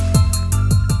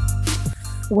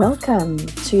Welcome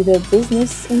to the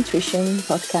Business Intuition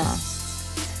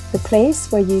Podcast, the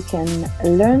place where you can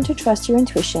learn to trust your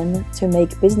intuition to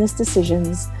make business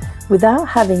decisions without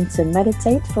having to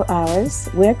meditate for hours,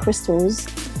 wear crystals,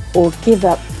 or give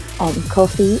up on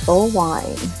coffee or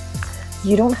wine.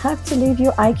 You don't have to leave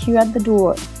your IQ at the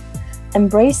door.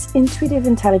 Embrace intuitive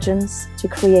intelligence to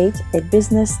create a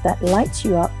business that lights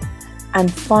you up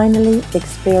and finally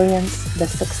experience the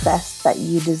success that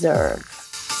you deserve.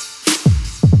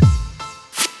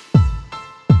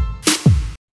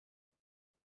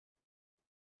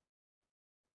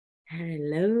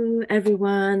 Hello,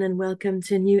 everyone, and welcome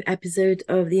to a new episode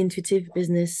of the Intuitive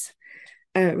Business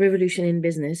Revolution in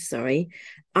Business.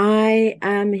 I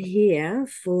am here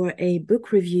for a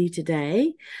book review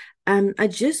today. I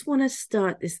just want to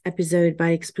start this episode by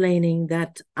explaining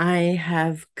that I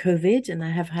have COVID, and I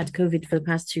have had COVID for the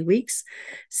past 2 weeks.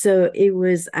 So it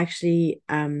was actually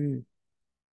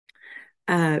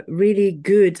really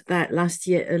good that last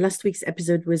week's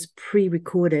episode was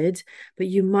pre-recorded, but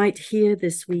you might hear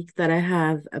this week that I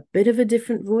have a bit of a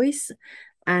different voice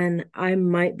and I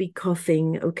might be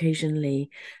coughing occasionally.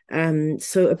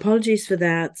 So apologies for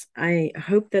that. I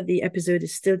hope that the episode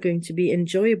is still going to be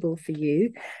enjoyable for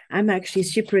you. I'm actually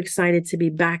super excited to be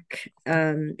back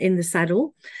in the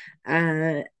saddle,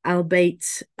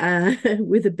 albeit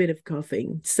with a bit of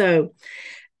coughing. So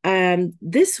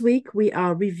this week we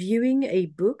are reviewing a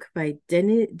book by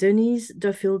Denise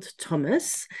Duffield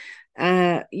Thomas.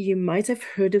 You might have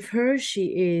heard of her.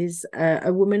 She is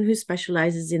a woman who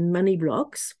specializes in money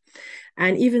blocks.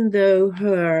 And even though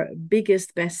her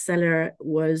biggest bestseller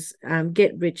was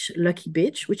Get Rich Lucky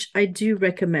Bitch, which I do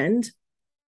recommend,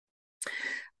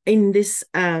 in this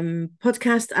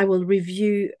podcast, I will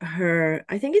review her,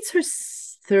 I think it's her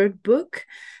third book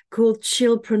called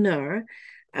Chillpreneur.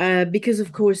 Because,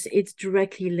 of course, it's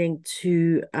directly linked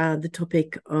to the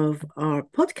topic of our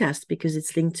podcast because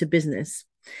it's linked to business.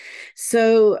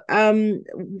 So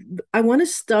I want to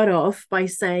start off by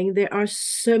saying there are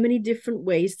so many different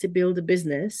ways to build a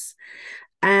business.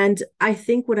 And I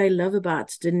think what I love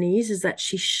about Denise is that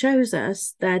she shows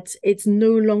us that it's no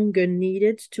longer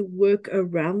needed to work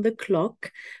around the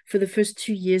clock for the first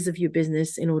 2 years of your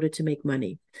business in order to make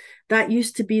money. That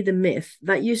used to be the myth.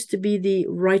 That used to be the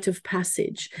rite of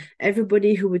passage.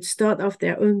 Everybody who would start off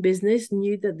their own business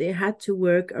knew that they had to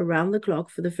work around the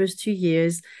clock for the first 2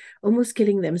 years, almost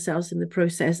killing themselves in the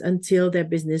process until their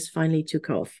business finally took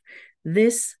off.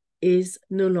 This is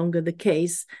no longer the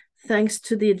case, thanks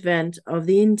to the advent of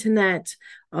the internet,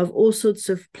 of all sorts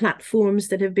of platforms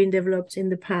that have been developed in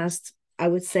the past, I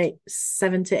would say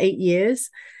 7 to 8 years.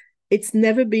 It's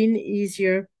never been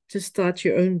easier to start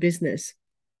your own business.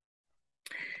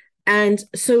 And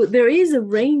so there is a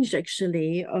range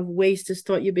actually of ways to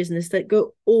start your business that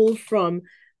go all from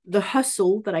the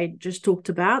hustle that I just talked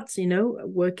about,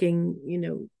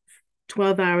 working,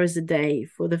 12 hours a day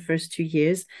for the first 2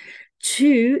 years,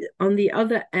 to, on the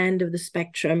other end of the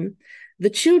spectrum, the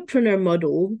chillpreneur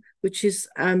model, which is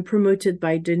promoted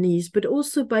by Denise, but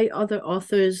also by other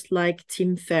authors like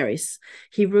Tim Ferriss.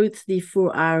 He wrote the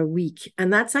 4-Hour Week,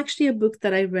 and that's actually a book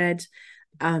that I read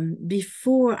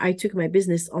before I took my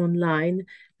business online,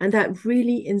 and that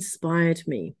really inspired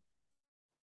me.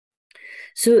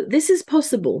 So this is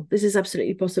possible. This is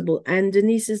absolutely possible. And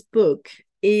Denise's book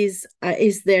is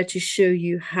there to show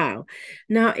you how.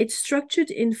 Now, it's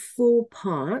structured in 4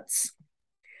 parts.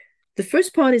 The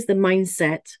first part is the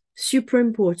mindset, super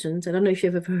important. I don't know if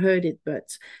you've ever heard it,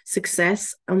 but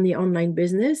success on the online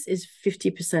business is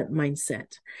 50%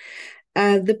 mindset.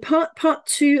 The part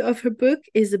 2 of her book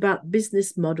is about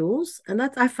business models, and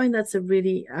that I find that's a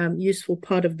really useful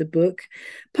part of the book.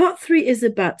 Part 3 is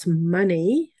about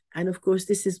money, and of course,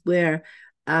 this is where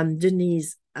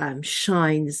Denise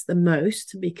shines the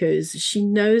most because she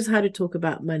knows how to talk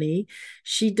about money.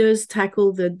 She does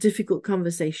tackle the difficult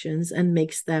conversations and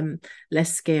makes them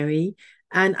less scary.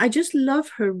 And I just love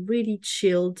her really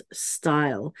chilled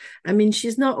style. I mean,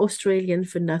 she's not Australian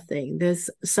for nothing. There's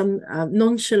some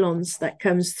nonchalance that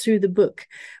comes through the book,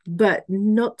 but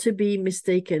not to be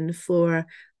mistaken for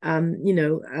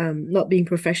not being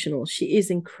professional. She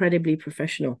is incredibly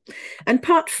professional. And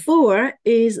part 4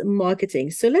 is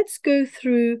marketing. So let's go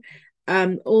through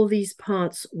all these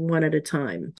parts one at a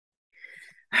time.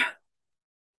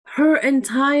 Her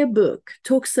entire book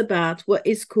talks about what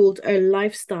is called a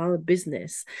lifestyle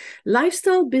business.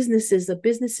 Lifestyle businesses are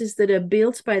businesses that are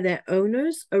built by their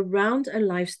owners around a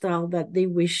lifestyle that they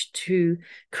wish to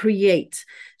create.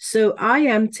 So I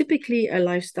am typically a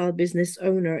lifestyle business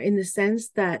owner in the sense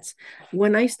that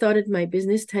when I started my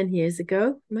business 10 years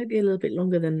ago, maybe a little bit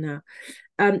longer than now,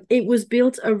 It was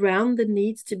built around the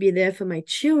need to be there for my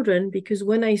children, because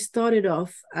when I started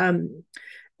off,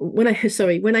 when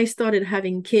I started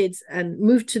having kids and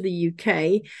moved to the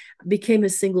UK, became a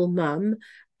single mum,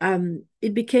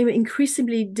 it became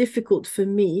increasingly difficult for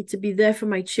me to be there for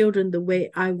my children the way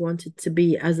I wanted to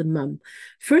be as a mum.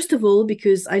 First of all,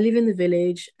 because I live in the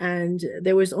village and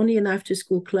there was only an after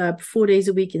school club 4 days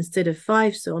a week instead of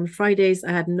five. So on Fridays,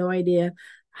 I had no idea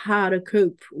how to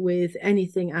cope with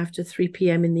anything after 3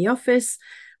 p.m. in the office,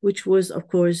 which was, of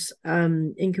course,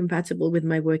 incompatible with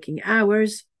my working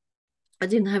hours. I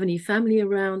didn't have any family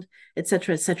around,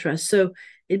 etc., etc. So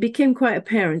it became quite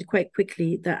apparent quite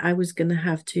quickly that I was going to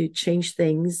have to change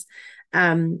things.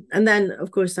 And then,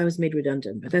 of course, I was made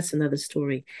redundant, but that's another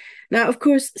story. Now, of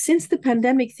course, since the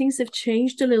pandemic, things have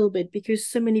changed a little bit because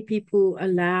so many people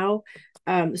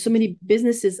so many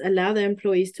businesses allow their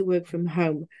employees to work from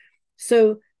home.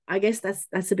 So I guess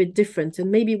that's a bit different.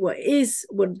 And maybe what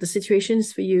the situation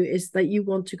is for you is that you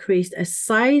want to create a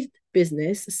side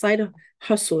business, a side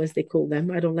hustle, as they call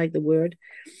them. I don't like the word,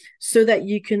 so that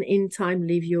you can in time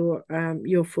leave your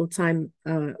full time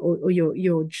or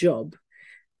your job.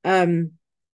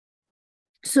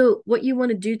 So what you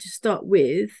want to do to start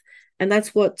with, and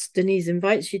that's what Denise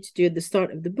invites you to do at the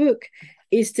start of the book,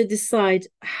 is to decide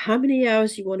how many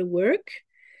hours you want to work,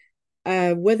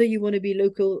 whether you want to be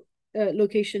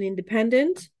location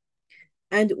independent,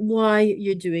 and why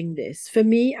you're doing this. For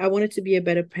me, I wanted to be a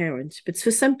better parent, but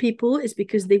for some people, it's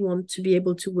because they want to be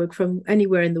able to work from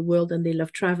anywhere in the world and they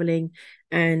love traveling,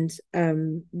 and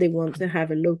they want to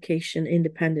have a location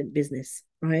independent business,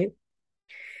 right?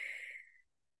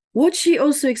 What she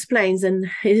also explains, and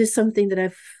it is something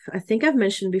that I think I've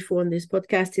mentioned before on this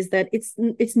podcast, is that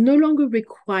it's no longer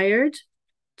required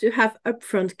to have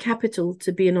upfront capital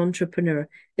to be an entrepreneur,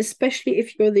 especially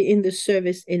if you're in the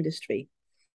service industry.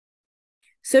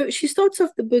 So she starts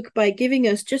off the book by giving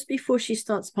us, just before she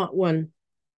starts part one,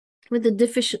 with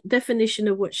the definition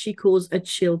of what she calls a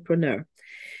chillpreneur.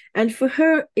 And for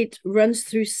her, it runs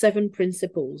through 7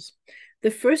 principles.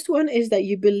 The first one is that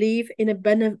you believe in a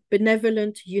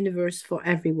benevolent universe for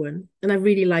everyone. And I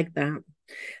really like that.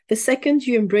 The second,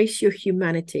 you embrace your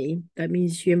humanity. That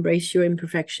means you embrace your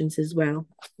imperfections as well.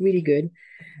 Really good.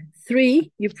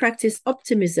 3, you practice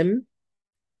optimism.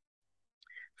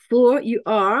 4,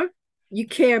 you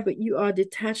care, but you are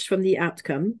detached from the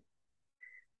outcome.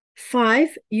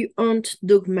 5, you aren't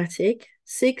dogmatic.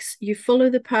 6, you follow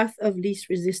the path of least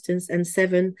resistance. And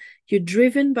 7, you're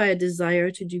driven by a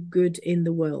desire to do good in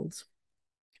the world.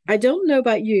 I don't know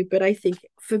about you, but I think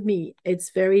for me,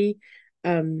 it's very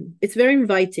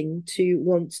inviting to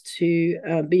want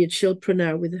to be a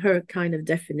chillpreneur with her kind of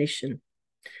definition.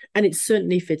 And it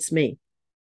certainly fits me.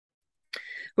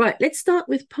 Right, let's start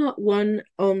with part 1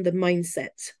 on the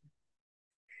mindset.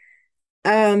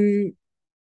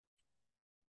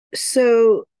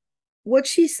 So what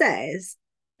she says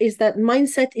is that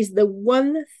mindset is the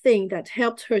one thing that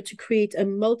helped her to create a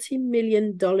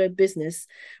multi-million-dollar business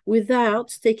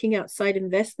without taking outside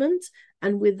investment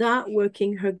and without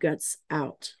working her guts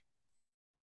out.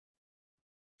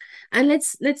 And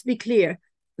let's be clear,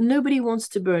 nobody wants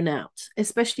to burn out,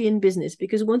 especially in business,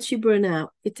 because once you burn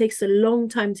out, it takes a long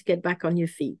time to get back on your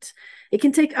feet. It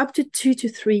can take up to 2 to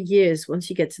 3 years once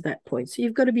you get to that point. So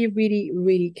you've got to be really,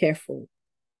 really careful.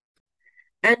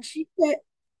 And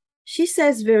she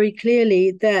says very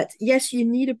clearly that, yes, you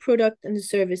need a product and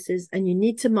services and you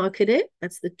need to market it.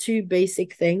 That's the 2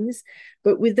 basic things.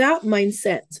 But without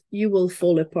mindset, you will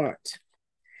fall apart.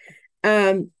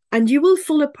 And you will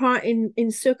fall apart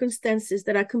in circumstances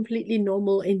that are completely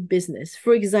normal in business.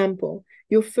 For example,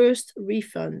 your first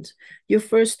refund, your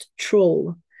first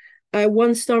troll, a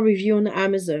 1-star review on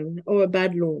Amazon, or a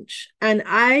bad launch. And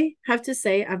I have to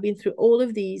say, I've been through all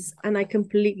of these and I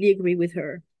completely agree with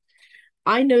her.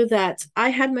 I know that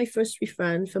I had my first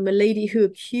refund from a lady who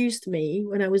accused me,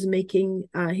 when I was making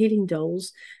healing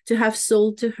dolls, to have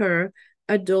sold to her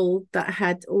a doll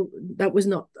that was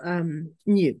not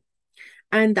new.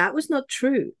 And that was not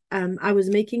true. I was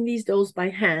making these dolls by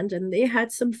hand, and they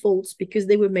had some faults because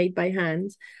they were made by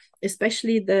hand,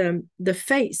 especially the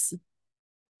face.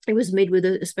 It was made with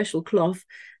a special cloth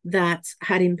that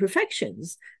had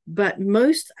imperfections. But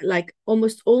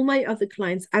almost all my other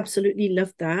clients absolutely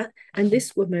loved that. And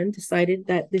this woman decided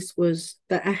that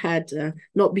I had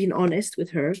not been honest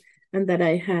with her, and that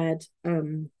I had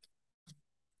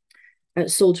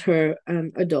sold her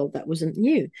a doll that wasn't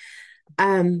new.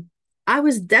 I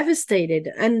was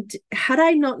devastated. And had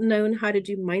I not known how to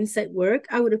do mindset work,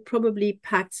 I would have probably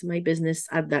packed my business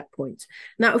at that point.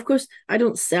 Now, of course, I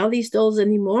don't sell these dolls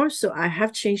anymore. So I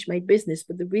have changed my business.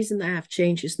 But the reason I have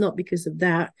changed is not because of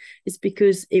that. It's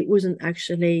because it wasn't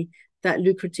actually that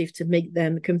lucrative to make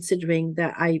them, considering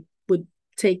that I would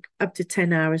take up to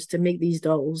 10 hours to make these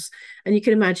dolls. And you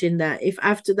can imagine that if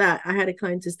after that I had a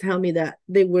client to tell me that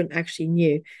they weren't actually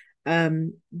new,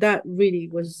 that really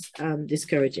was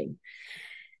discouraging.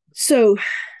 So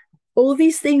all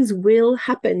these things will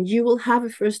happen. You will have a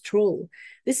first troll.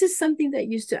 This is something that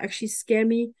used to actually scare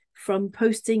me from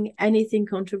posting anything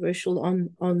controversial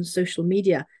on social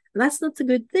media. And that's not a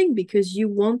good thing, because you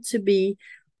want to be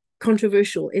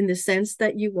controversial in the sense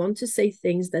that you want to say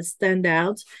things that stand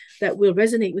out, that will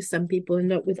resonate with some people and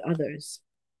not with others.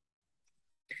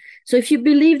 So if you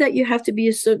believe that you have to be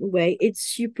a certain way, it's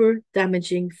super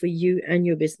damaging for you and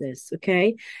your business,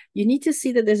 okay? You need to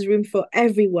see that there's room for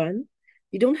everyone.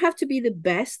 You don't have to be the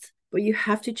best, but you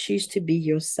have to choose to be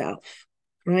yourself,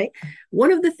 right?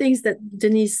 One of the things that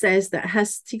Denise says that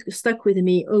has stuck with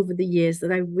me over the years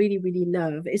that I really, really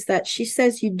love is that she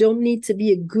says you don't need to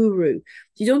be a guru.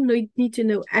 You don't need to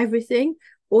know everything.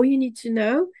 All you need to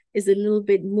know is a little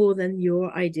bit more than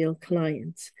your ideal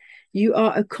client. You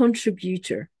are a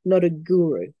contributor, not a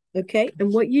guru. Okay.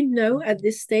 And what you know at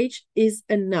this stage is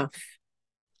enough.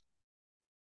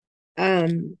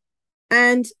 And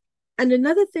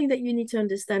another thing that you need to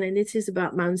understand, and it is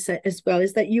about mindset as well,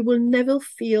 is that you will never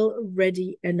feel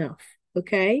ready enough.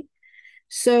 Okay.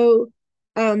 So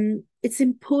it's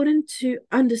important to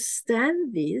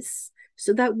understand this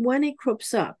so that when it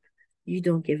crops up, you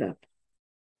don't give up.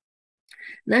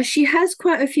 Now, she has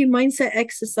quite a few mindset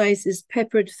exercises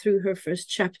peppered through her first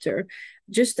chapter,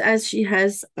 just as she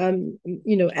has,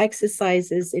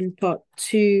 exercises in part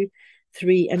 2,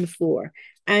 3, and 4.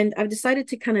 And I've decided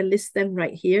to kind of list them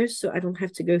right here so I don't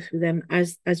have to go through them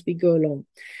as we go along.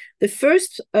 The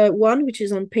first one, which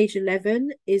is on page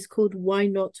 11, is called Why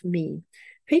Not Me?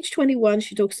 Page 21,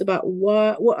 she talks about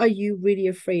what are you really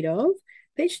afraid of?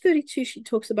 Page 32, she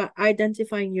talks about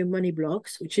identifying your money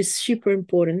blocks, which is super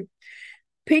important.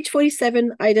 Page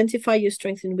 47, identify your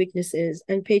strengths and weaknesses.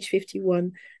 And page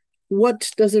 51, what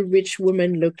does a rich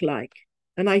woman look like?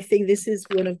 And I think this is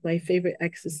one of my favorite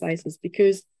exercises,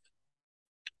 because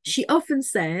she often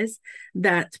says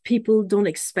that people don't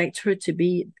expect her to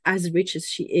be as rich as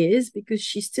she is, because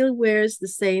she still wears the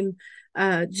same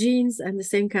jeans and the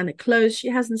same kind of clothes. She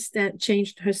hasn't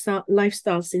changed her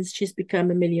lifestyle since she's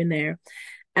become a millionaire.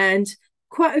 And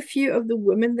quite a few of the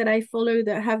women that I follow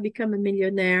that have become a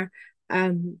millionaire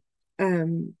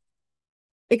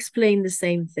explain the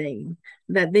same thing,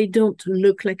 that they don't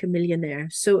look like a millionaire.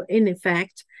 So in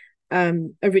effect, a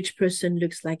rich person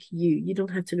looks like you. You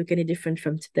don't have to look any different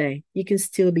from today. You can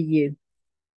still be you.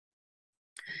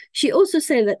 She also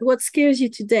said that what scares you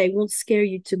today won't scare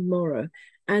you tomorrow.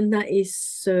 And that is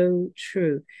so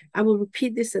true. I will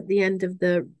repeat this at the end of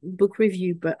the book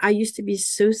review, but I used to be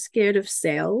so scared of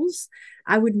sales.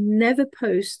 I would never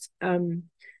post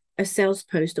a sales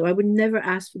post, or I would never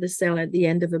ask for the sale at the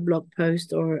end of a blog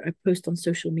post or a post on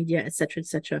social media, etc.,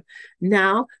 etc.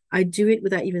 Now I do it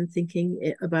without even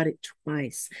thinking about it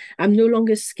twice. I'm no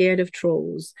longer scared of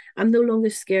trolls. I'm no longer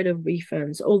scared of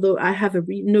refunds, although I have a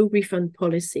no refund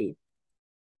policy.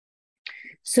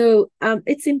 So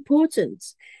it's important.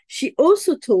 She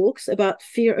also talks about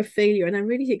fear of failure, and I'm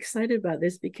really excited about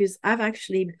this because I've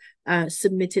actually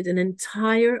submitted an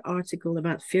entire article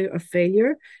about fear of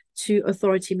failure to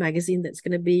Authority Magazine that's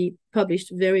going to be published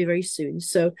very, very soon.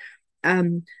 So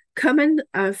come and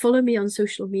follow me on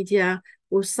social media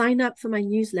or sign up for my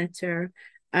newsletter.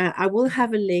 I will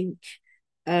have a link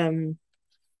in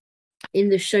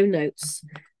the show notes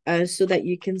so that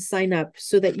you can sign up,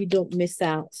 so that you don't miss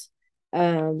out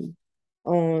on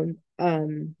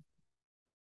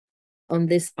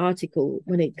this article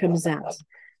when it comes out.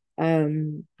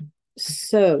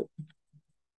 So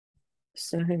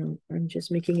hang on, I'm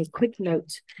just making a quick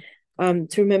note to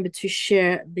remember to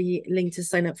share the link to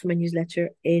sign up for my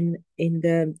newsletter in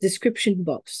the description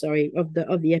box, sorry, of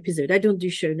the episode. I don't do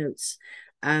show notes.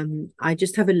 I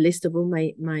just have a list of all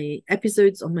my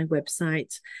episodes on my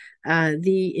website,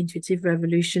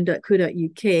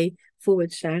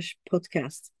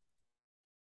 theintuitiverevolution.co.uk/podcast.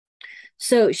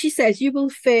 So she says, you will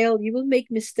fail, you will make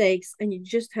mistakes, and you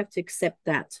just have to accept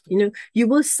that. You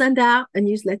will send out a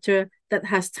newsletter that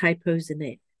has typos in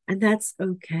it, and that's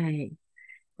okay,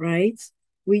 right?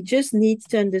 We just need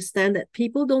to understand that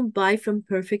people don't buy from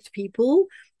perfect people.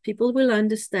 People will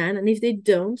understand, and if they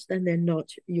don't, then they're not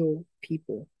your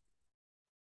people.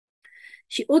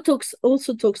 She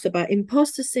also talks about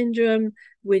imposter syndrome,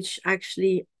 which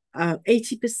actually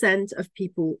 80% of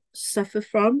people suffer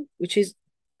from, which is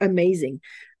amazing.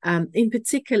 In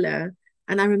particular,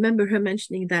 and I remember her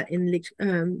mentioning that in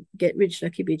Get Rich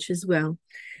Lucky Bitch as well.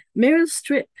 Meryl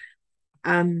Streep,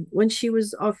 when she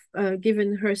was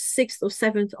given her sixth or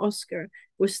seventh Oscar,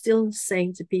 was still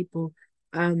saying to people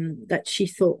that she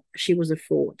thought she was a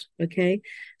fraud. Okay,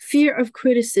 fear of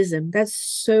criticism, that's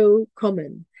so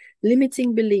common.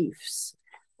 Limiting beliefs,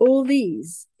 all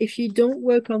these, if you don't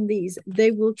work on these, they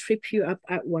will trip you up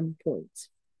at one point.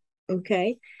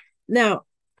 Okay, now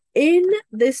in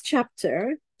this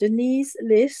chapter, Denise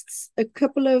lists a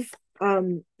couple of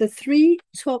the three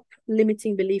top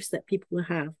limiting beliefs that people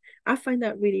have. I find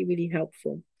that really, really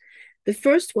helpful. The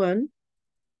first one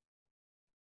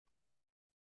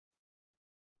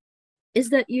is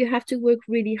that you have to work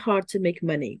really hard to make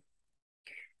money.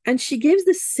 And she gives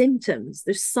the symptoms,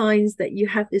 the signs that you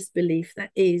have this belief that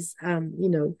is,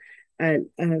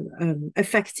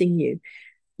 affecting you.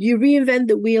 You reinvent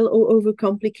the wheel or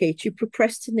overcomplicate. You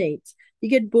procrastinate. You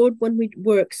get bored when it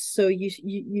works, so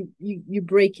you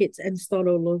break it and start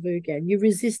all over again. You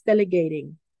resist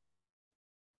delegating.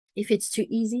 If it's too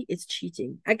easy, it's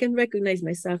cheating. I can recognize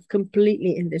myself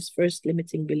completely in this first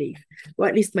limiting belief, or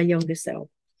at least my younger self.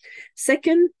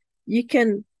 Second, you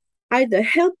can either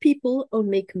help people or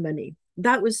make money.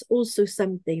 That was also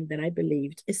something that I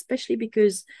believed, especially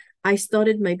because I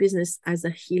started my business as a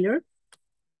healer.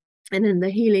 And in the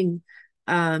healing,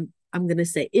 I'm going to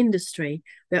say industry,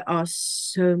 there are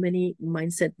so many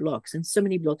mindset blocks and so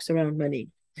many blocks around money.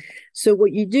 So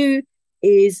what you do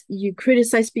is you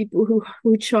criticize people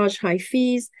who charge high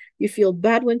fees. You feel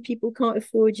bad when people can't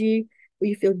afford you, or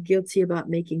you feel guilty about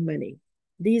making money.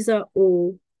 These are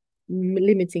all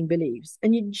limiting beliefs.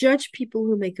 And you judge people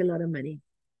who make a lot of money.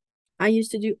 I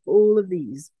used to do all of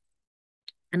these,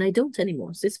 and I don't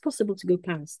anymore. So it's possible to go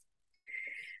past.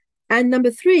 And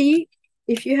number three,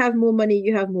 if you have more money,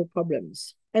 you have more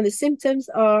problems. And the symptoms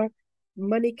are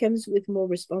money comes with more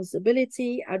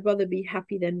responsibility. I'd rather be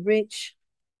happy than rich.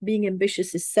 Being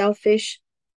ambitious is selfish.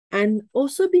 And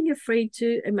also being afraid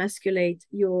to emasculate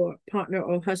your partner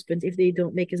or husband if they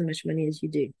don't make as much money as you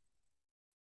do.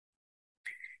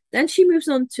 Then she moves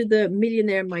on to the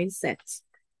millionaire mindset.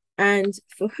 And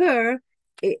for her,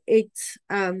 it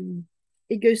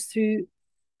goes through,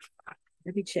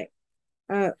 let me check,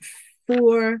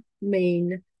 four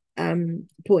main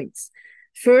points.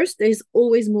 First, there's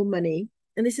always more money.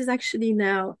 And this is actually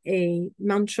now a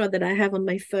mantra that I have on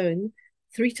my phone.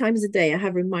 3 times a day, I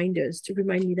have reminders to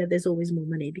remind me that there's always more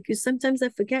money, because sometimes I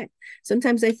forget.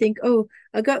 Sometimes I think, oh,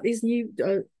 I got these new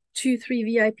 2-3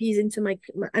 VIPs into my,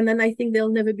 and then I think there'll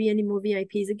never be any more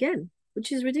VIPs again,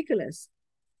 which is ridiculous.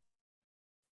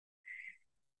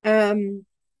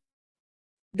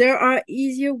 There are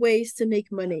easier ways to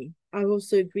make money. I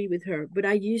also agree with her, but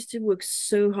I used to work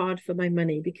so hard for my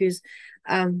money because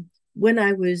when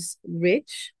I was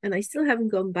rich, and I still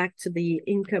haven't gone back to the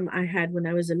income I had when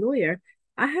I was a lawyer,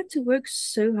 I had to work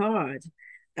so hard,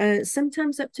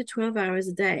 sometimes up to 12 hours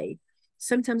a day.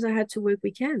 Sometimes I had to work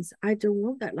weekends. I don't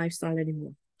want that lifestyle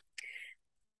anymore.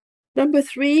 Number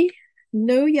 3,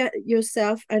 know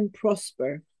yourself and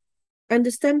prosper.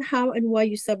 Understand how and why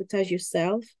you sabotage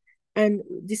yourself, and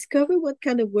discover what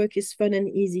kind of work is fun and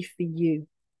easy for you.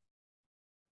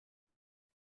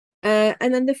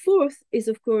 And then the fourth is,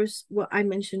 of course, what I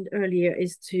mentioned earlier,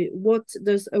 is to what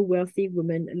does a wealthy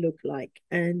woman look like?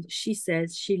 And she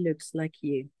says she looks like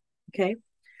you. Okay.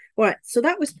 All right. So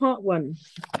that was part 1.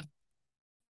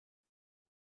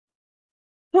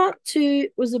 Part 2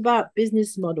 was about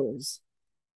business models.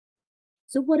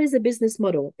 So what is a business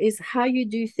model? Is how you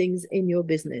do things in your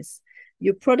business,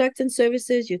 your product and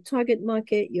services, your target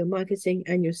market, your marketing,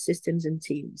 and your systems and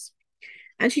teams.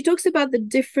 And she talks about the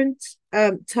different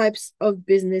types of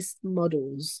business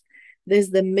models. There's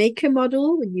the maker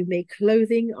model, when you make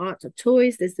clothing, art, or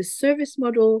toys. There's the service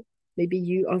model. Maybe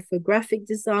you offer graphic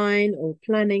design or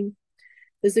planning.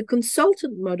 There's a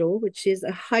consultant model, which is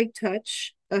a high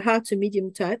touch, a high to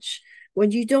medium touch,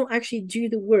 when you don't actually do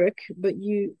the work, but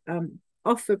you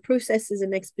offer processes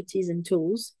and expertise and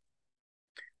tools.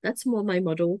 That's more my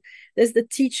model. There's the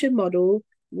teacher model,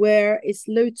 where it's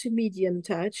low to medium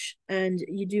touch and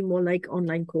you do more like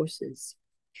online courses.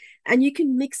 And you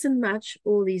can mix and match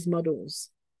all these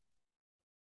models.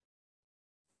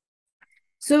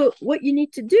 So what you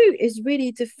need to do is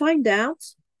really to find out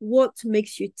what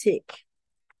makes you tick.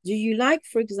 Do you like,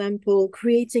 for example,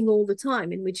 creating all the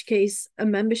time, in which case a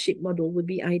membership model would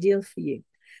be ideal for you?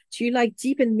 Do you like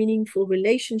deep and meaningful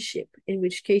relationship, in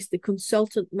which case the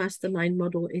consultant mastermind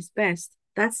model is best?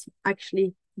 That's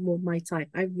actually more my type.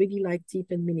 I really like deep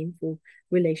and meaningful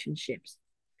relationships.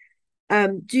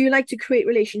 Do you like to create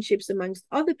relationships amongst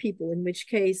other people? In which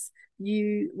case,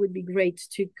 you would be great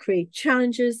to create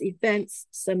challenges, events,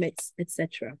 summits,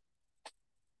 etc.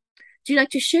 Do you like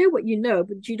to share what you know,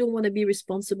 but you don't want to be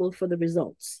responsible for the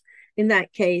results? In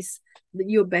that case,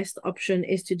 your best option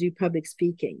is to do public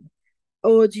speaking.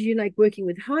 Or do you like working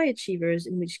with high achievers,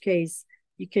 in which case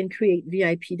you can create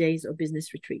VIP days or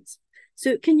business retreats?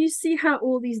 So can you see how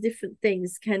all these different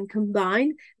things can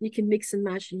combine? You can mix and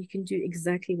match, and you can do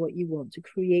exactly what you want to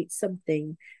create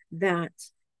something that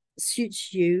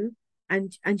suits you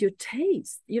and your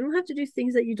taste. You don't have to do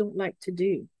things that you don't like to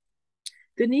do.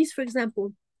 Denise, for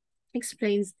example,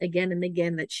 explains again and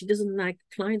again that she doesn't like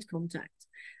client contact.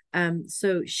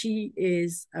 So she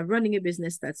is running a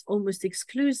business that's almost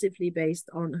exclusively based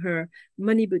on her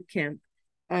money boot camp,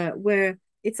 where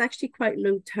it's actually quite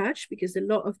low touch because a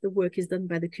lot of the work is done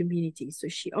by the community. So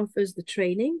she offers the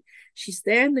training. She's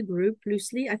there in the group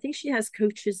loosely. I think she has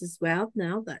coaches as well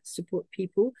now that support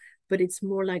people, but it's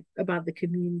more like about the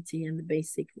community and the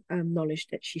basic knowledge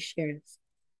that she shares.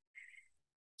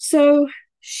 So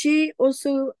she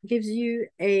also gives you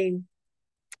a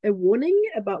warning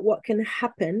about what can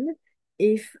happen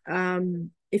if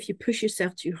you push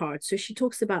yourself too hard. So she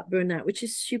talks about burnout, which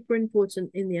is super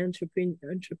important in the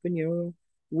entrepreneurial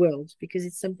world because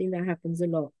it's something that happens a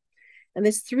lot. And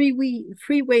there's three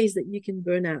ways that you can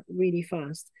burn out really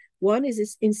fast. One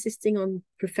is insisting on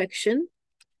perfection.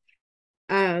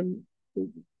 Two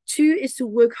is to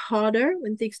work harder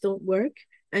when things don't work.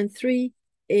 And three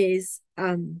is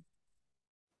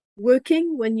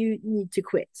working when you need to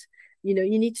quit. You know,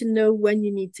 you need to know when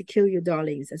you need to kill your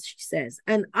darlings, as she says.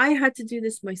 And I had to do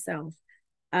this myself.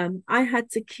 I had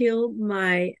to kill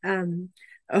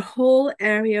a whole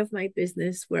area of my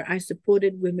business where I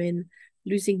supported women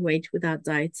losing weight without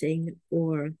dieting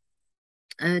or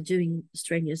doing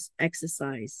strenuous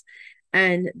exercise.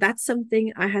 And that's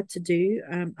something I had to do.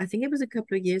 I think it was a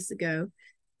couple of years ago.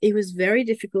 It was very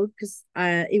difficult because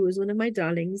it was one of my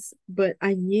darlings, but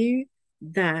I knew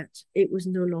that it was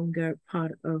no longer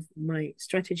part of my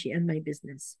strategy and my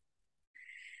business.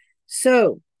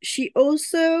 So she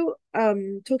also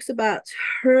talks about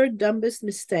her dumbest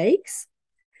mistakes.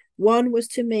 One was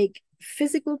to make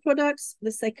physical products,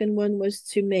 the second one was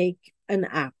to make an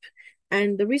app.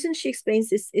 And the reason she explains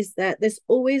this is that there's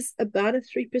always about a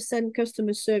 3%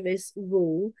 customer service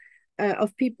rule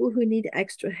of people who need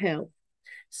extra help.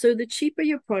 So the cheaper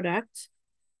your product,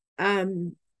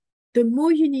 the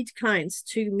more you need clients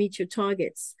to meet your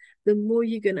targets, the more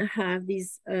you're going to have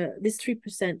this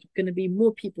 3% going to be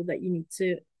more people that you need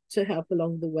to help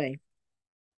along the way.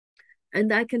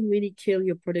 And that can really kill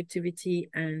your productivity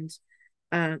and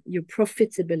your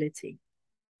profitability.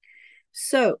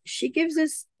 So she gives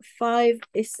us 5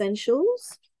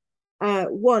 essentials.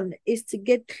 One is to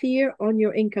get clear on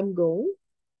your income goal.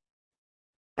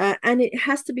 And it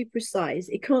has to be precise.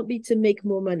 It can't be to make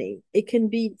more money. It can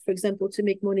be, for example, to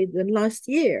make money than last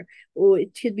year, or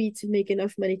it could be to make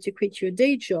enough money to quit your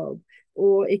day job,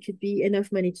 or it could be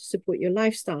enough money to support your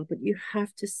lifestyle. But you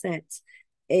have to set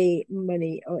a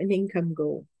money or an income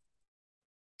goal.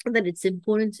 And then it's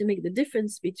important to make the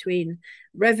difference between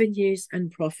revenues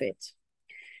and profit.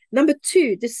 Number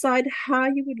 2, decide how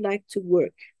you would like to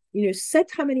work. You know,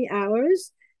 set how many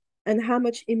hours and how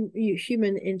much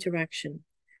human interaction.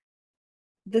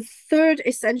 The third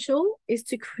essential is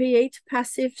to create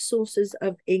passive sources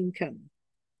of income.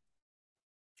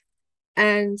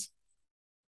 And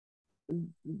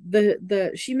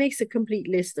she makes a complete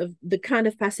list of the kind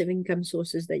of passive income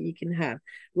sources that you can have.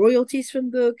 Royalties from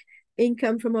book,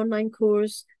 income from online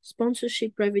course,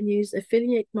 sponsorship revenues,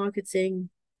 affiliate marketing,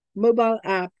 mobile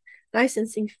app,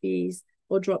 licensing fees,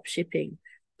 or drop shipping.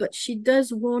 But she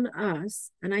does warn us,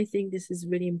 and I think this is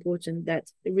really important,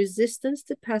 that the resistance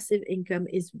to passive income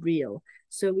is real.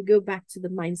 So we go back to the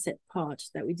mindset part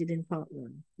that we did in part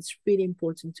 1. It's really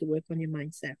important to work on your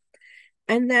mindset.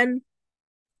 And then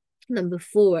number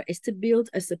 4 is to build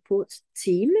a support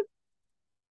team.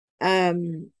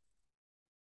 And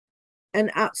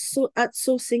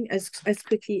outsourcing as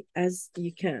quickly as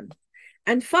you can.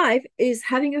 And 5 is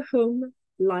having a home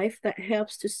life that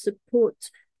helps to support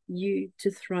you to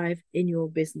thrive in your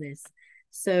business.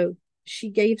 So she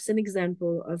gave some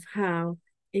example of how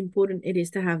important it is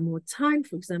to have more time,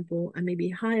 for example, and maybe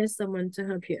hire someone to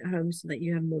help you at home so that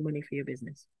you have more money for your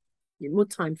business, more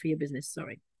time for your business,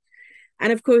 sorry.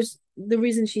 And of course, the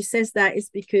reason she says that is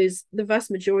because the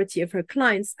vast majority of her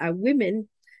clients are women,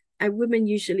 and women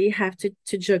usually have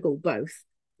to juggle both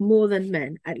more than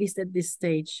men, at least at this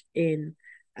stage in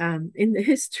in the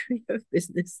history of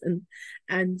business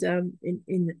and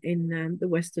in the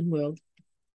Western world.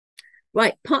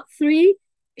 Right, part three,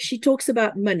 she talks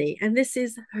about money, and this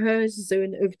is her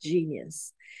zone of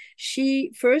genius.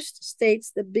 She first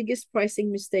states the biggest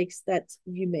pricing mistakes that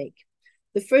you make.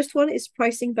 The first one is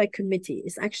pricing by committee.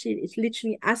 It's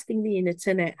literally asking the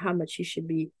internet how much you should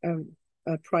be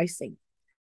pricing.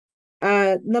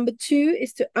 Number two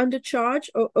is to undercharge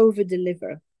or over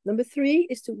deliver. Number three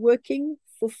is to working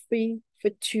for free for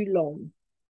too long.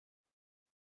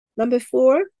 Number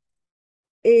four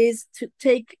is to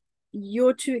take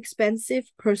you're too expensive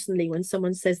personally when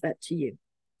someone says that to you.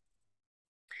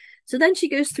 So then she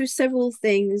goes through several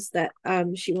things that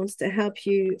she wants to help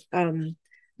you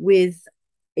with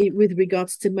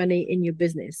regards to money in your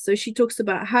business. So she talks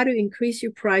about how to increase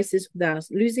your prices without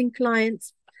losing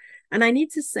clients. And I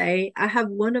need to say, I have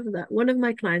one of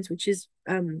my clients, which is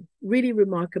really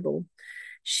remarkable.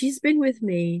 She's been with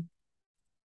me,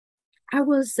 I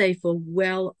will say, for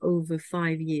well over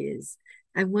 5 years.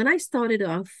 And when I started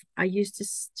off, I used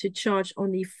to charge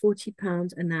only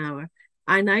 £40 an hour.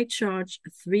 And I charge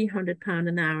 £300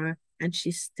 an hour, and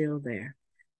she's still there.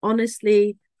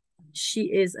 Honestly,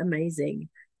 she is amazing.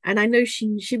 And I know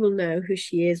she will know who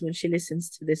she is when she listens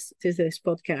to this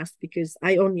podcast, because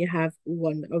I only have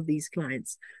one of these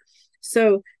clients.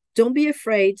 So don't be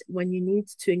afraid when you need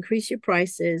to increase your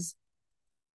prices.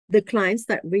 The clients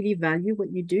that really value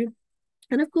what you do,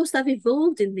 and of course, I've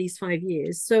evolved in these 5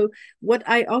 years. So what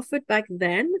I offered back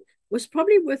then was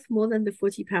probably worth more than the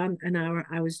 £40 an hour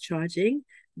I was charging.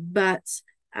 But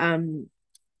I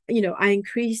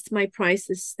increased my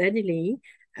prices steadily.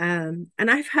 And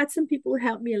I've had some people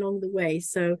help me along the way.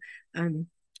 So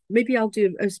maybe I'll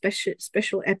do a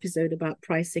special episode about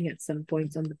pricing at some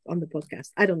point on the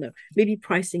podcast. I don't know. Maybe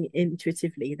pricing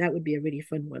intuitively. That would be a really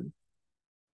fun one.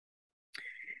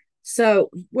 So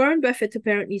Warren Buffett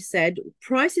apparently said,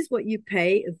 price is what you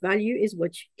pay, value is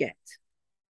what you get.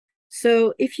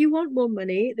 So if you want more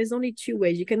money, there's only two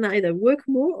ways. You can either work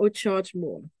more or charge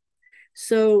more.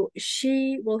 So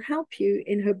she will help you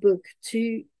in her book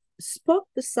to spot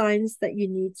the signs that you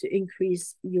need to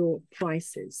increase your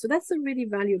prices. So that's a really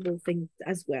valuable thing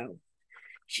as well.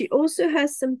 She also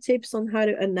has some tips on how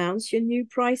to announce your new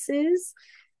prices,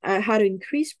 how to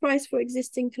increase price for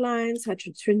existing clients, how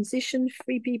to transition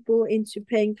free people into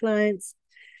paying clients,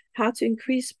 how to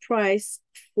increase price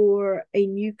for a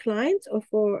new client or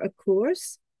for a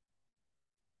course,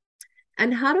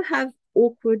 and how to have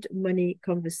awkward money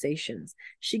conversations.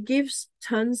 She gives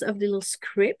tons of little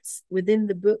scripts within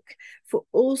the book for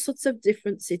all sorts of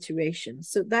different situations.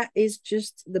 So that is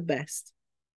just the best.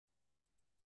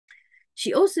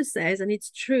 She also says, and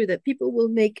it's true, that people will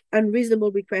make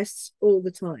unreasonable requests all the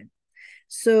time.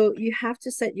 So you have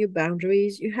to set your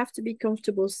boundaries. You have to be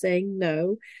comfortable saying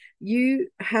no. You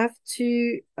have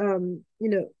to,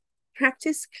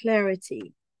 practice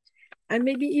clarity, and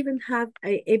maybe even have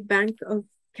a bank of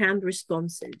canned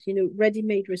responses,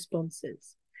 ready-made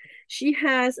responses. She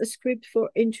has a script for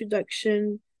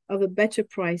introduction of a better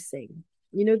pricing,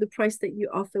 the price that you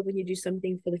offer when you do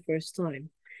something for the first time.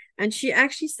 And she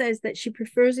actually says that she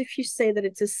prefers if you say that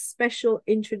it's a special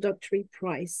introductory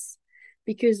price,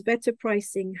 because better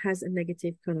pricing has a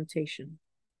negative connotation.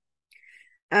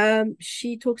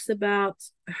 She talks about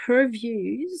her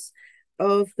views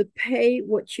of the pay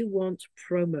what you want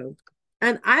promo.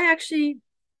 And I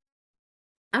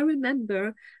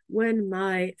remember when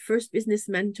my first business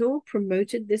mentor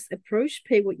promoted this approach,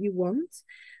 pay what you want.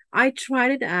 I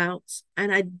tried it out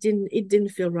and it didn't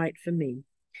feel right for me.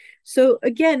 So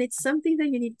again, it's something that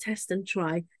you need to test and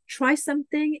try. Try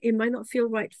something, it might not feel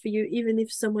right for you, even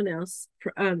if someone else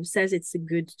says it's a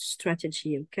good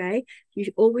strategy, okay?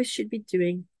 You always should be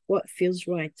doing what feels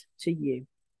right to you.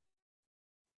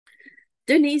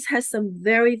 Denise has some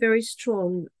very, very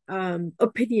strong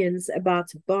opinions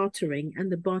about bartering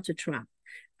and the barter trap.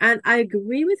 And I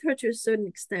agree with her to a certain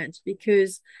extent,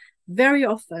 because very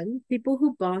often people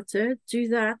who barter do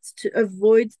that to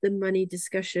avoid the money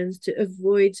discussions, to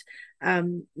avoid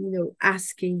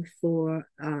asking for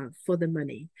the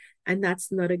money, and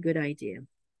that's not a good idea.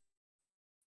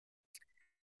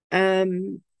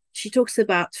 She talks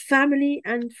about family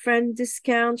and friend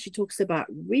discounts. She talks about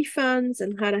refunds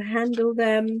and how to handle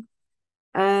them.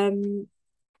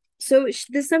 So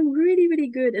there's some really, really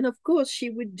good, and of course she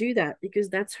would do that because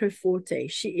that's her forte.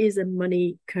 She is a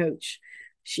money coach.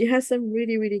 She has some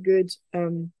really, really good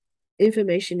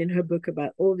information in her book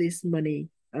about all this money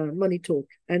talk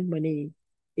and money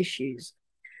issues.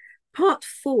 Part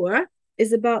 4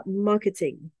 is about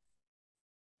marketing.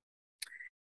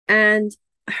 And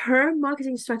her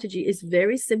marketing strategy is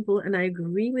very simple, and I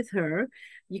agree with her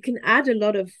You can add a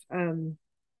lot of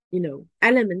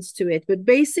elements to it, but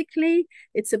basically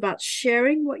it's about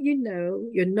sharing what you know,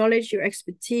 your knowledge, your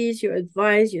expertise, your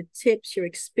advice, your tips, your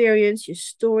experience, your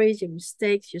stories, your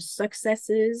mistakes, your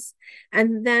successes,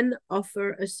 and then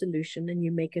offer a solution, and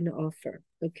you make an offer.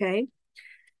 Okay.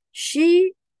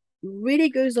 She really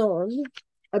goes on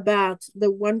about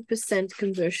the 1%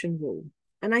 conversion rule,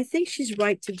 and I think she's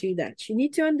right to do that. You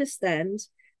need to understand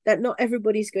that not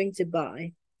everybody's going to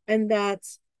buy, and that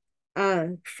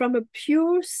from a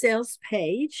pure sales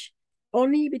page,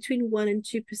 only between 1 and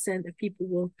 2% of people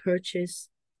will purchase.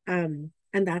 And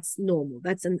that's normal.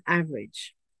 That's an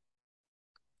average.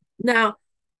 Now,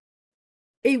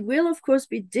 it will, of course,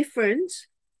 be different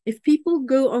if people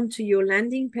go onto your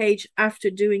landing page after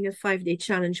doing a 5-day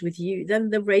challenge with you. Then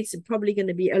the rates are probably going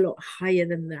to be a lot higher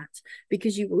than that,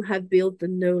 because you will have built the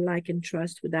know, like, and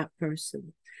trust with that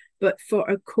person. But for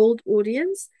a cold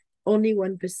audience, only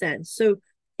 1%. So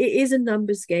it is a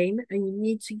numbers game, and you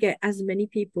need to get as many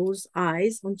people's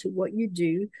eyes onto what you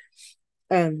do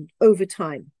over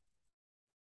time.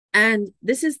 And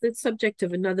this is the subject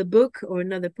of another book or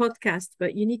another podcast,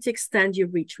 but you need to extend your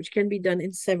reach, which can be done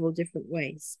in several different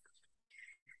ways.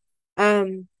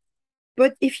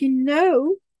 But if you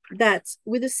know that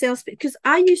with a sales page, because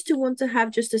I used to want to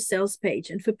have just a sales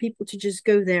page and for people to just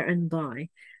go there and buy,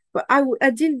 but I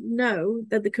didn't know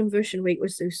that the conversion rate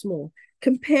was so small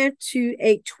compared to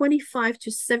a 25 to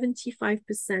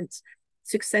 75%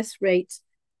 success rate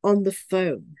on the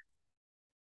phone.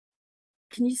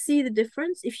 Can you see the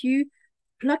difference? If you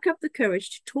pluck up the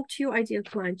courage to talk to your ideal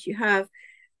client, you have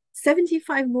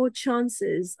 75 more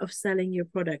chances of selling your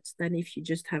product than if you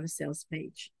just have a sales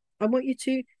page. I want you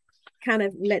to kind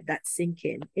of let that sink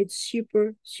in. It's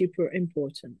super, super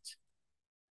important.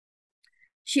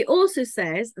 She also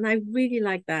says, and I really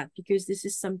like that because this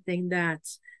is something that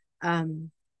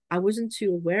I wasn't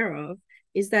too aware of,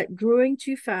 is that growing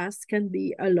too fast can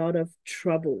be a lot of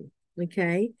trouble.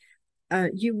 Okay.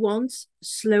 You want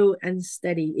slow and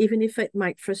steady, even if it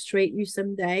might frustrate you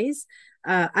some days.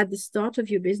 At the start of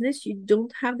your business, you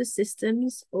don't have the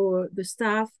systems or the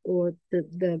staff or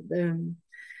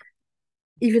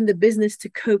even the business to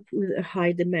cope with a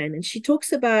high demand. And she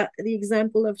talks about the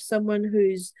example of someone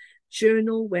whose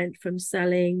journal went from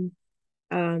selling,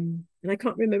 and I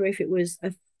can't remember if it was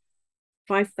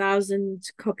 5,000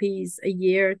 copies a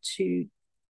year to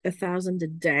 1,000 a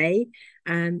day,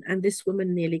 and this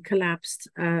woman nearly collapsed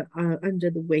under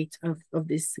the weight of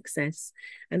this success.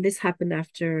 And this happened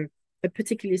after a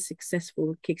particularly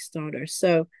successful Kickstarter.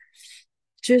 So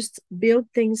just build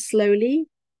things slowly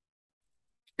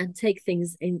and take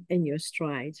things in your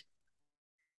stride.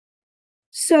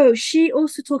 So she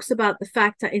also talks about the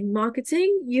fact that in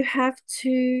marketing, you have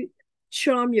to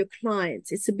charm your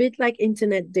clients. It's a bit like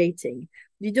internet dating.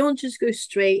 You don't just go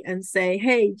straight and say,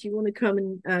 "Hey, do you want to come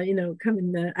and come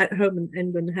in at home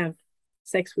and have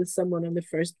sex with someone on the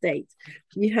first date?"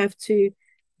 You have to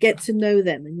get to know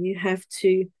them, and you have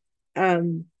to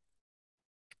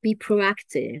be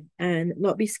proactive and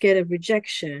not be scared of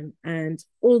rejection and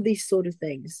all these sort of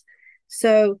things.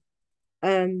 So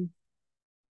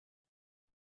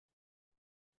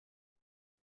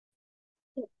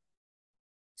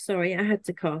sorry, I had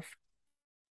to cough.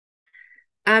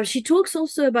 She talks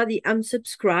also about the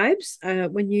unsubscribes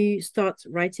when you start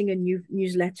writing a new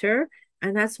newsletter.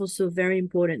 And that's also very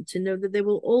important to know that there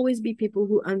will always be people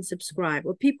who unsubscribe,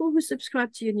 or people who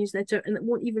subscribe to your newsletter and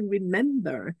won't even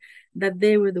remember that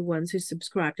they were the ones who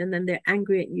subscribed. And then they're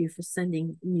angry at you for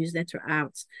sending newsletter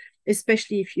out,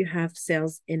 especially if you have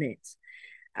sales in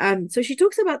it. So she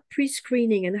talks about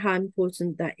pre-screening and how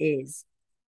important that is.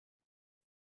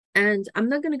 And I'm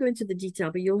not going to go into the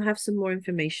detail, but you'll have some more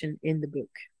information in the book.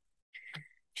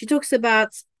 She talks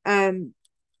about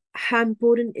how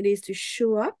important it is to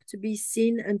show up, to be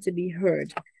seen, and to be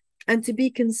heard, and to be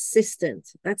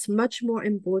consistent. That's much more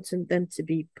important than to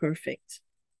be perfect.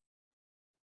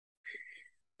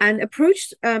 And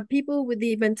approach people with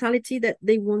the mentality that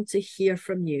they want to hear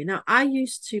from you. Now, I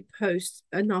used to post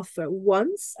an offer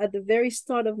once at the very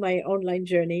start of my online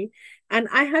journey, and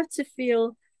I have to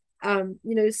feel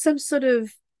some sort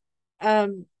of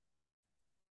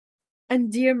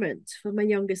endearment for my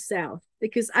younger self,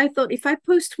 because I thought if I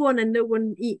post one and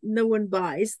no one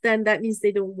buys, then that means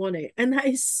they don't want it, and that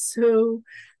is so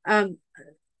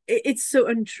it's so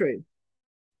untrue.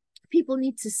 People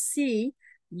need to see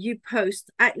you post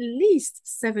at least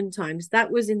 7 times. That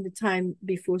was in the time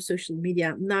before social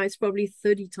media. Now it's probably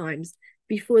 30 times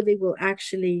before they will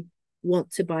actually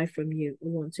want to buy from you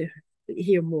or want to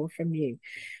hear more from you.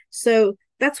 So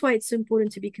That's why it's so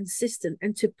important to be consistent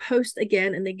and to post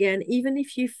again and again, even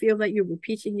if you feel that you're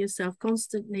repeating yourself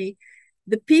constantly.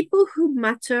 The people who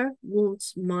matter won't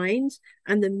mind,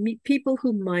 and the people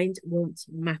who mind won't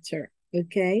matter.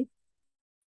 Okay.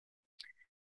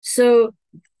 So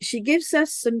she gives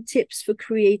us some tips for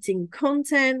creating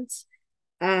content,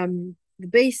 the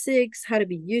basics, how to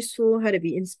be useful, how to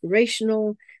be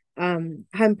inspirational,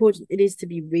 how important it is to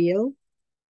be real,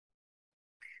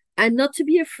 and not to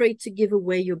be afraid to give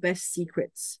away your best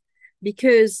secrets.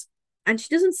 Because, and she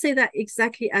doesn't say that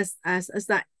exactly as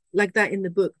that like that in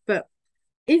the book, but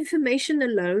information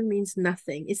alone means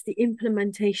nothing. It's the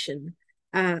implementation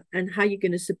and how you're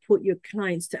going to support your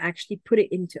clients to actually put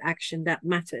it into action that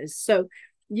matters. So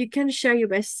you can share your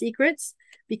best secrets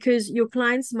because your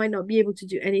clients might not be able to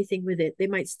do anything with it. They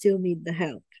might still need the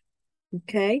help.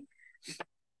 Okay.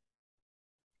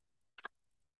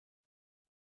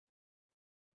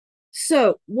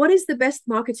 So, what is the best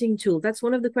marketing tool? That's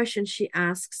one of the questions she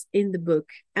asks in the book.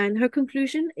 And her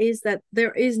conclusion is that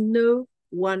there is no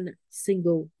one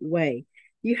single way.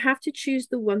 You have to choose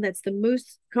the one that's the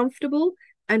most comfortable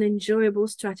and enjoyable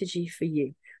strategy for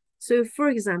you. So, for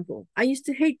example, I used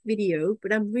to hate video,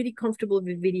 but I'm really comfortable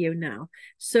with video now.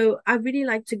 So, I really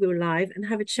like to go live and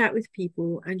have a chat with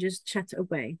people and just chat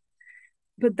away.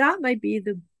 But that might be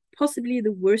the possibly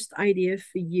the worst idea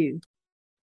for you.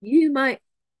 You might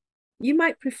you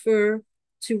might prefer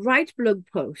to write blog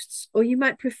posts, or you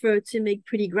might prefer to make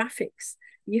pretty graphics.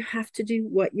 You have to do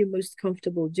what you're most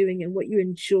comfortable doing and what you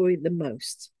enjoy the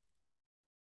most.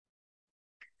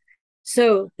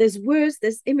 So there's words,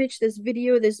 there's image, there's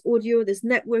video, there's audio, there's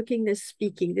networking, there's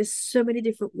speaking. There's so many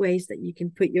different ways that you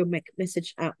can put your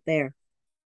message out there.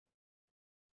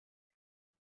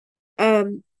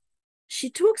 Um, she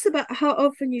talks about how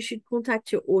often you should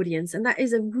contact your audience. And that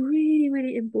is a really,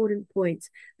 really important point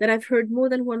that I've heard more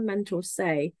than one mentor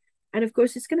say. And of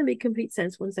course, it's going to make complete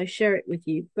sense once I share it with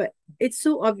you, but it's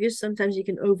so obvious sometimes you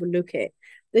can overlook it.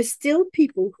 There's still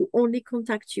people who only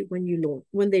contact you when you launch,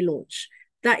 when they launch.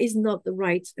 That is not the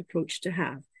right approach to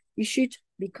have. You should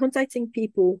be contacting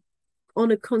people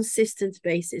on a consistent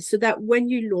basis so that when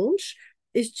you launch,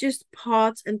 it's just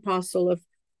part and parcel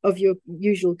of your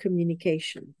usual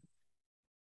communication.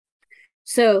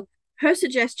 So her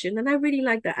suggestion, and I really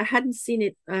like that. I hadn't seen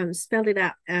it spelled it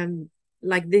out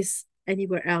like this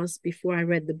anywhere else before I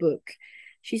read the book.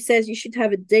 She says you should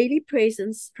have a daily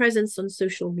presence on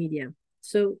social media.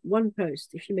 So one post,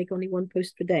 if you make only one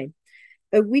post per day,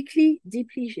 a weekly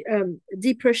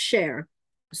deeper share.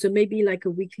 So maybe like a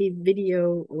weekly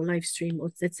video or live stream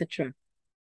or etc.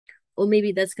 Or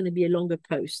maybe that's going to be a longer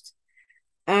post.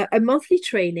 A monthly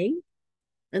training,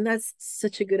 and that's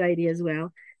such a good idea as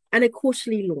well, and a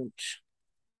quarterly launch.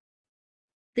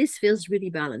 This feels really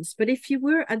balanced. But if you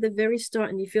were at the very start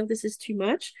and you feel this is too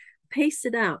much, pace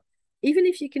it out. Even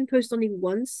if you can post only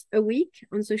once a week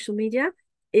on social media,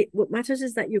 what matters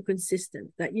is that you're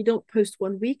consistent, that you don't post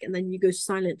 1 week and then you go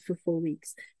silent for 4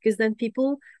 weeks. Because then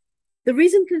people, the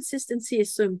reason consistency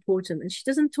is so important, and she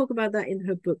doesn't talk about that in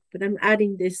her book, but I'm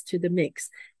adding this to the mix,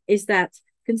 is that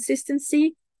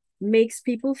consistency makes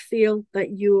people feel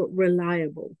that you're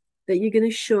reliable, that you're going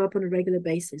to show up on a regular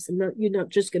basis and you're not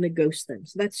just going to ghost them.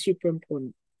 So that's super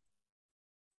important.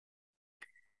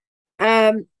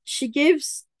 She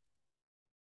gives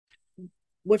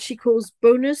what she calls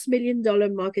bonus $1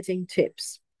 million marketing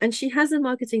tips. And she has a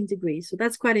marketing degree. So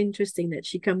that's quite interesting that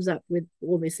she comes up with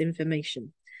all this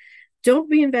information.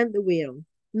 Don't reinvent the wheel.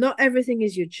 Not everything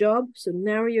is your job. So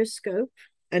narrow your scope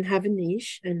and have a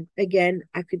niche. And again,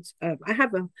 I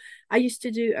used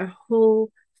to do a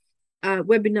whole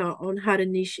webinar on how to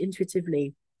niche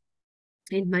intuitively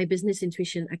in my Business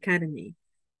Intuition Academy.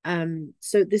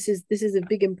 So this is a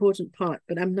big important part,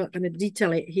 but I'm not going to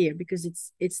detail it here because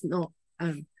it's not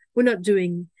we're not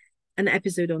doing an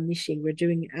episode on niching.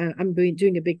 I'm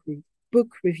doing a big book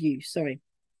review. Sorry.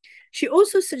 She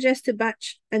also suggests to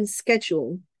batch and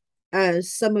schedule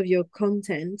some of your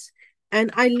content, and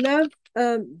I love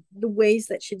the ways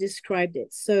that she described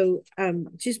it. So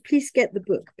just please get the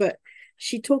book, but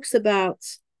she talks about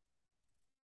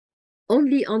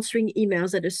only answering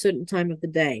emails at a certain time of the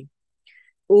day.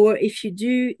 Or if you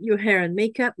do your hair and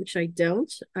makeup, which I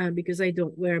don't, because I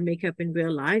don't wear makeup in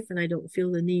real life and I don't feel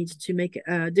the need to make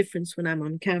a difference when I'm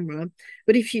on camera.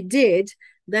 But if you did,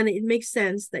 then it makes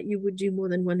sense that you would do more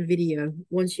than one video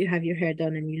once you have your hair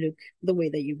done and you look the way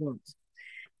that you want.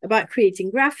 About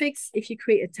creating graphics, if you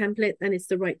create a template, then it's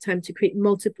the right time to create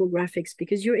multiple graphics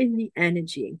because you're in the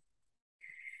energy.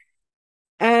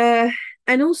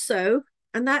 And also,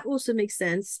 and that also makes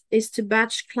sense, is to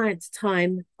batch clients'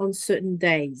 time on certain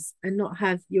days and not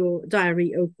have your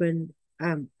diary open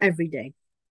every day.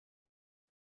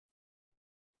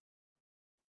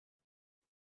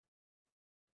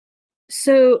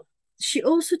 So she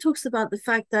also talks about the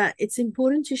fact that it's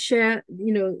important to share,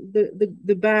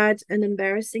 the bad and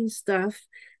embarrassing stuff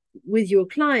with your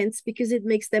clients because it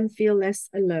makes them feel less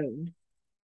alone.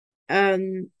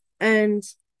 And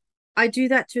I do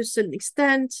that to a certain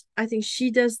extent. I think she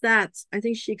does that. I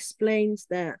think she explains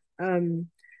that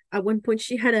at one point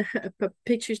she had a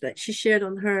picture that she shared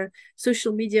on her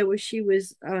social media where she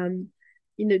was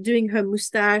doing her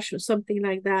mustache or something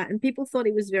like that. And people thought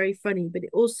it was very funny, but it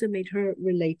also made her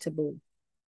relatable.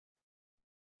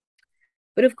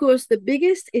 But of course, the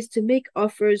biggest is to make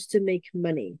offers to make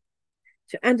money,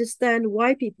 to understand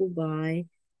why people buy,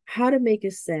 how to make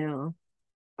a sale,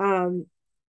 um,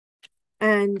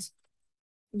 and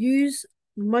use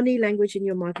money language in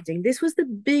your marketing. This was the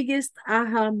biggest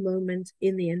aha moment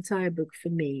in the entire book for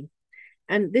me.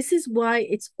 And this is why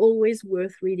it's always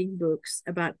worth reading books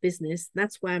about business.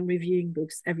 That's why I'm reviewing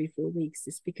books every 4 weeks.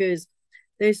 It's because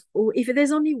if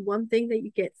there's only one thing that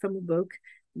you get from a book,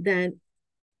 then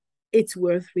it's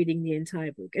worth reading the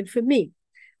entire book. And for me,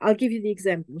 I'll give you the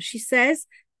example. She says,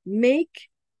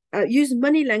 use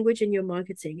money language in your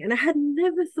marketing. And I had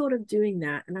never thought of doing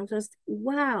that. And I was just,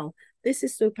 wow, this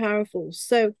is so powerful.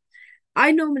 So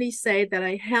I normally say that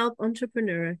I help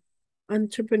entrepreneurs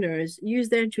use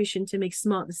their intuition to make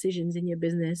smart decisions in your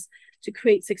business to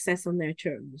create success on their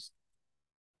terms.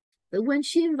 But when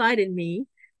she invited me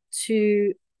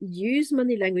to use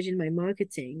money language in my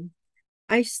marketing,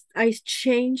 I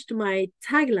changed my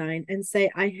tagline and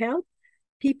say I help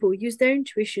people use their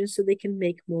intuition so they can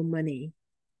make more money,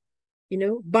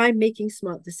 by making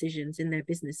smart decisions in their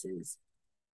businesses.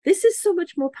 This is so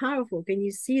much more powerful. Can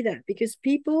you see that? Because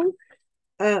people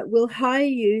will hire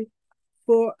you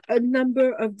for a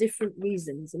number of different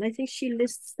reasons. And I think she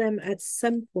lists them at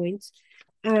some point.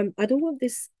 I don't want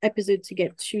this episode to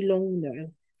get too long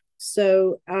though.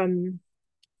 So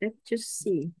let's just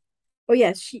see. Oh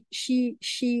yes, she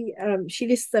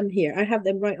lists them here. I have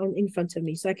them right on in front of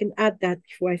me, so I can add that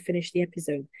before I finish the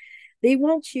episode. They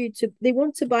want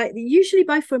to buy, they usually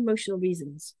buy for emotional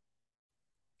reasons.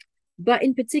 But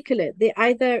in particular, they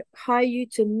either hire you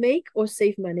to make or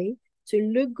save money, to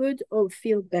look good or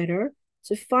feel better,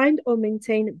 to find or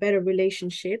maintain better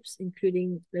relationships,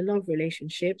 including the love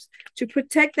relationships, to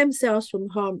protect themselves from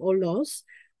harm or loss,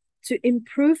 to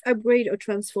improve, upgrade, or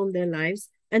transform their lives,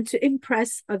 and to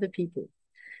impress other people.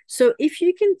 So if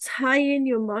you can tie in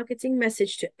your marketing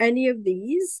message to any of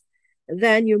these,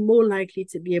 then you're more likely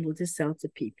to be able to sell to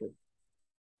people.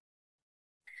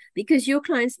 Because your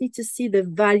clients need to see the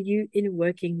value in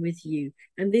working with you.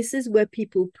 And this is where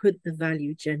people put the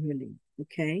value generally.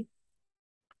 Okay.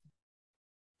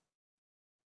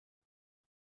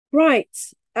 Right.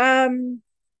 A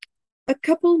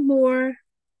couple more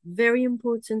very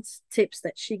important tips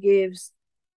that she gives.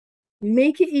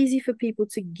 Make it easy for people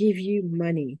to give you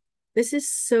money. This is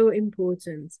so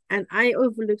important. And I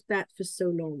overlooked that for so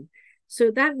long. So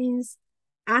that means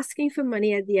asking for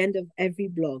money at the end of every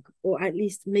blog, or at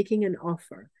least making an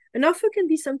offer. An offer can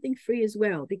be something free as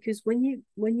well, because when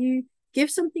you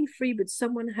give something free, but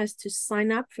someone has to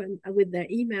sign up with their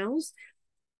email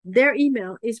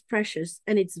is precious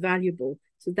and it's valuable.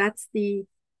 So that's the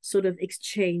sort of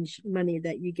exchange money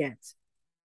that you get.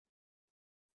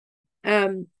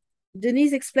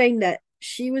 Denise explained that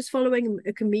she was following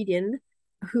a comedian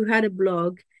who had a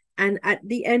blog, and at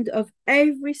the end of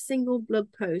every single blog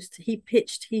post, he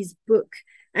pitched his book.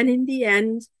 And in the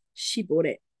end, she bought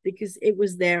it because it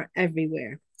was there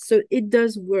everywhere. So it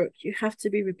does work. You have to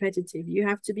be repetitive. You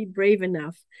have to be brave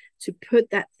enough to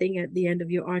put that thing at the end of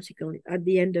your article, at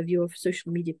the end of your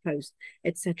social media post,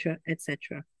 etc.,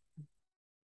 etc.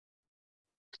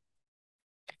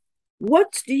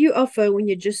 What do you offer when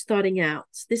you're just starting out?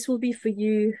 This will be for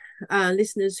you,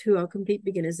 listeners who are complete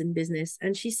beginners in business.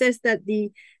 And she says that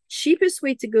the cheapest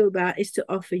way to go about is to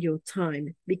offer your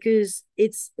time because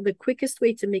it's the quickest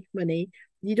way to make money.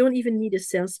 You don't even need a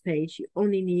sales page, you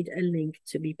only need a link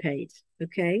to be paid.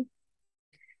 Okay.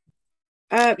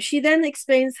 She then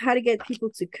explains how to get people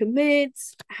to commit,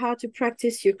 how to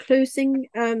practice your closing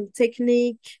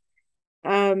technique.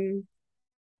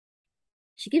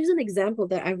 She gives an example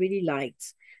that I really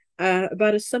liked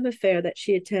about a summer fair that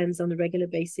she attends on a regular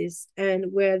basis,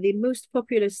 and where the most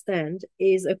popular stand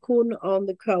is a corn on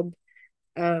the cob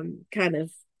kind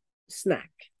of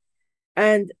snack.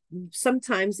 And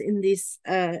sometimes in this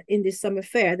summer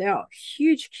fair, there are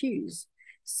huge queues.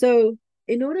 So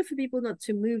in order for people not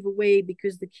to move away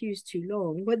because the queue is too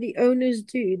long, what the owners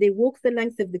do, they walk the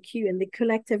length of the queue and they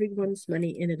collect everyone's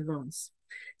money in advance.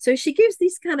 So she gives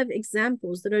these kind of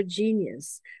examples that are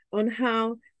genius on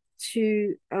how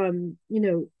to,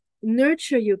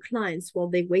 nurture your clients while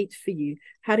they wait for you,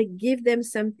 how to give them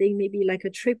something maybe like a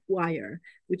tripwire,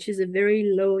 which is a very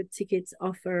low ticket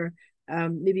offer,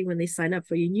 maybe when they sign up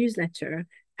for your newsletter.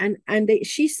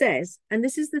 She says, and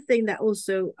this is the thing that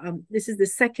also, this is the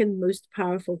second most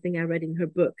powerful thing I read in her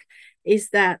book, is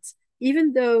that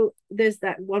even though there's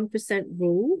that 1%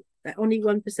 rule, that only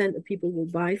 1% of people will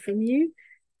buy from you,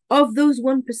 of those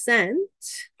 1%,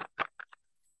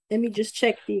 let me just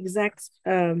check the exact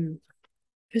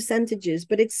percentages,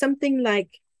 but it's something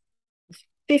like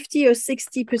 50 or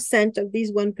 60% of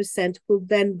these 1% will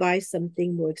then buy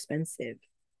something more expensive.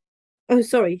 Oh,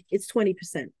 sorry, it's 20%.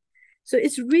 So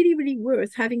it's really, really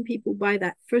worth having people buy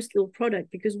that first little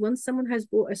product, because once someone has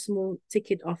bought a small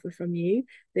ticket offer from you,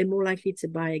 they're more likely to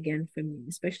buy again from you,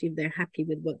 especially if they're happy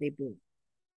with what they bought.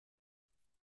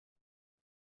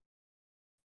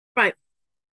 Right.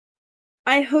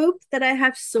 I hope that I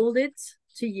have sold it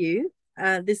to you,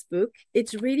 this book.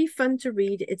 It's really fun to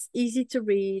read. It's easy to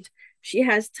read. She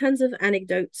has tons of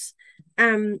anecdotes,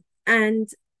 and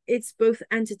it's both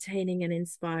entertaining and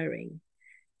inspiring.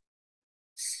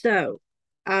 So,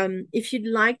 if you'd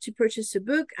like to purchase a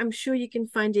book, I'm sure you can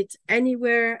find it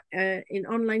anywhere, in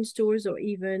online stores or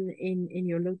even in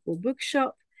your local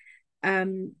bookshop.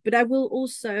 But I will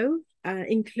also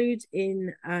include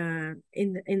in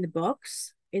the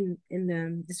box, in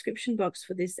the description box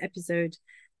for this episode,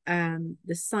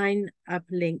 the sign up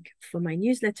link for my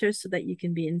newsletter, so that you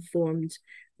can be informed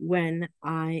when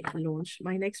I launch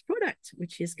my next product,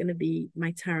 which is going to be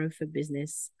my Tarot for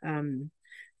Business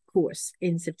course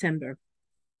in September.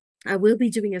 I will be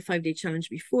doing a 5-day challenge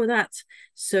before that,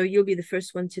 so you'll be the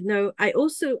first one to know. I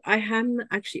am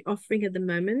actually offering at the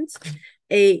moment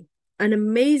an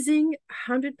amazing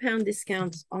 £100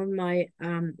 discount on my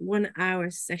 1-hour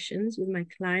sessions with my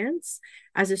clients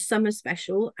as a summer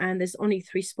special, and there's only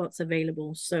 3 spots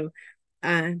available. So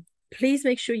please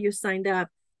make sure you're signed up.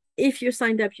 If you're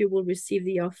signed up, you will receive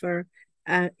the offer.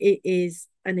 It is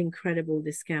an incredible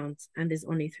discount, and there's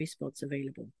only 3 spots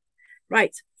available.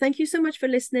 Right. Thank you so much for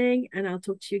listening, and I'll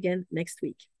talk to you again next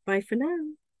week. Bye for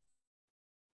now.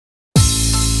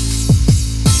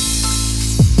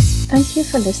 Thank you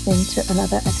for listening to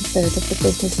another episode of the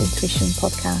Business Intuition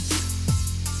Podcast.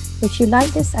 If you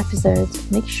like this episode,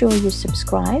 make sure you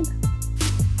subscribe,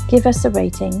 give us a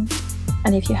rating,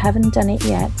 and if you haven't done it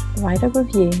yet, write a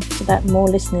review so that more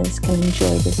listeners can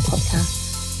enjoy this podcast.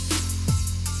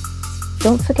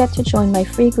 Don't forget to join my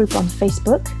free group on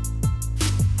Facebook,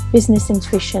 Business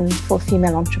Intuition for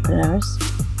Female Entrepreneurs,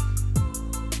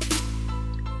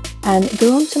 and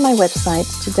go onto my website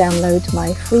to download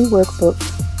my free workbook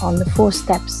on the 4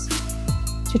 steps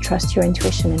to trust your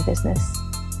intuition in business.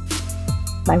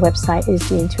 My website is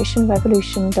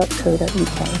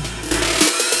theintuitionrevolution.co.uk.